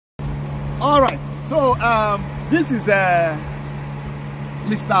All right. So this is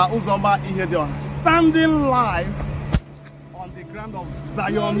Mr. Uzoma Ihedio standing live on the ground of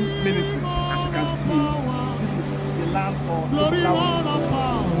Zion Ministries. As you can see, this is the land for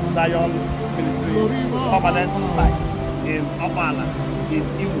Zion Ministry permanent site in Okpala in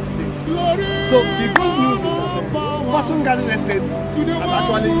Imo State. So the good news is that Fortune Garden Estate has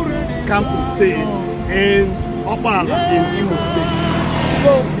actually come to stay in Okpala in Imo State.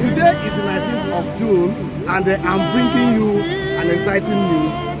 So today is the 19th of June and I'm bringing you an exciting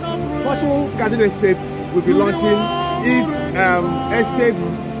news. Fortune Garden Estate will be launching its estate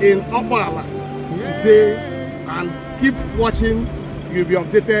in Okpala today, and keep watching. You'll be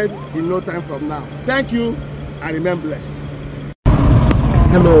updated in no time from now. Thank you and remain blessed.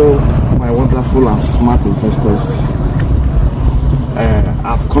 Hello, my wonderful and smart investors.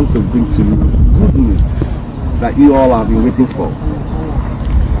 I've come to bring to you good news that you all have been waiting for.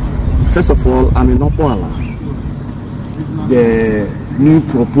 First of all, I'm in Okpala, the new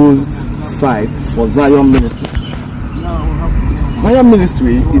proposed site for Zion Ministries. Zion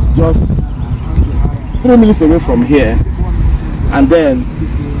Ministry is just 3 minutes away from here, and then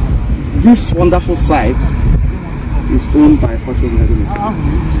this wonderful site is owned by Fortune Garden Estate.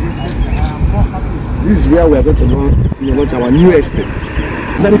 This is where we are going to launch our new estate.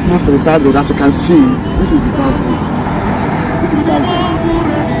 Very close to the third road, as you can see. This is the third road. This is the third road.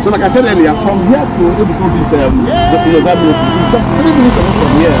 So like I said earlier, from here to this Zion Ministry is just 3 minutes away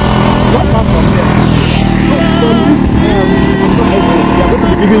from here. Not far from here. So from this we are going to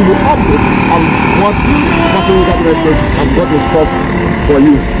be giving you updates on what Fortune Garden Estate has got in stock for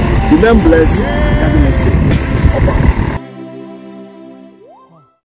you. Remain blessed. Garden Estate.